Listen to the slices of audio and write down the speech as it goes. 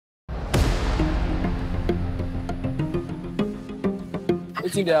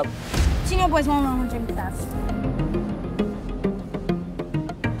What's in there? Senior boys want 100 meters.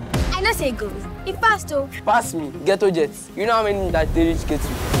 I know say it goes. He passed though. Pass me, ghetto jets. You know how many that they reach get to?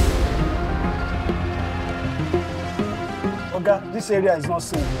 Oga, this area is not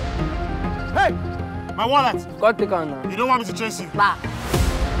safe. Hey! My wallet! God take on now. You don't want me to chase you? Bah.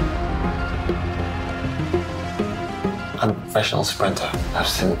 I'm a professional sprinter. I've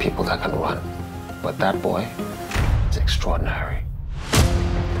seen people that can run. But that boy is extraordinary.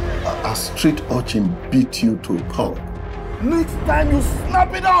 A street urchin beat you to a pulp. Next time you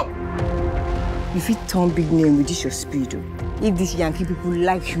snap it up! You fit turn big name with this your speed. If these Yankee people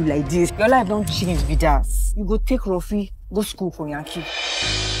like you like this, your life don't change with us. You go take Ruffy, go school for Yankee.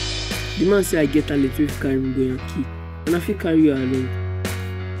 The man say I get a little carry me go Yankee. And I feel carry you alone.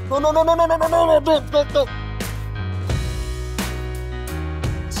 No.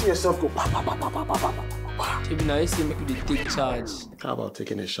 See yourself go pa pa pa pa pa pa pa pa pa. Maybe now you say make you take charge. How about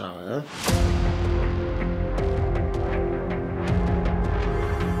taking a shower, huh?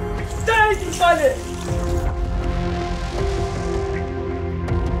 Stay inside.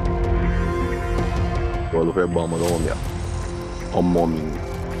 Wọ́n ló fẹ́ bá ọmọ lọ́wọ́ mi à. Ọmọ mi ni,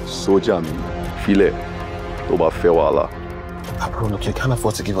 sójà mi ni, filẹ̀ tó bá fẹ́ wàhálà. Aburo, look, you can't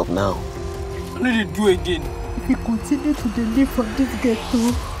afford to give up now. What did you do again? If you continue to live from this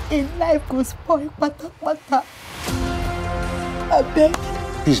ghetto, in life goes spoil pata. I beg.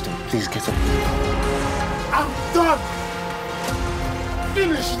 Please don't. Please get up. I'm done!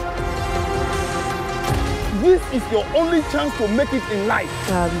 Finish! This is your only chance to make it in life.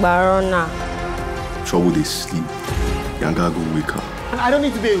 Barona. Trouble they sleep. Yanga go wake up. And I don't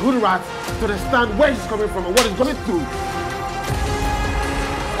need to be a hood rat to understand where he's coming from and what he's going through.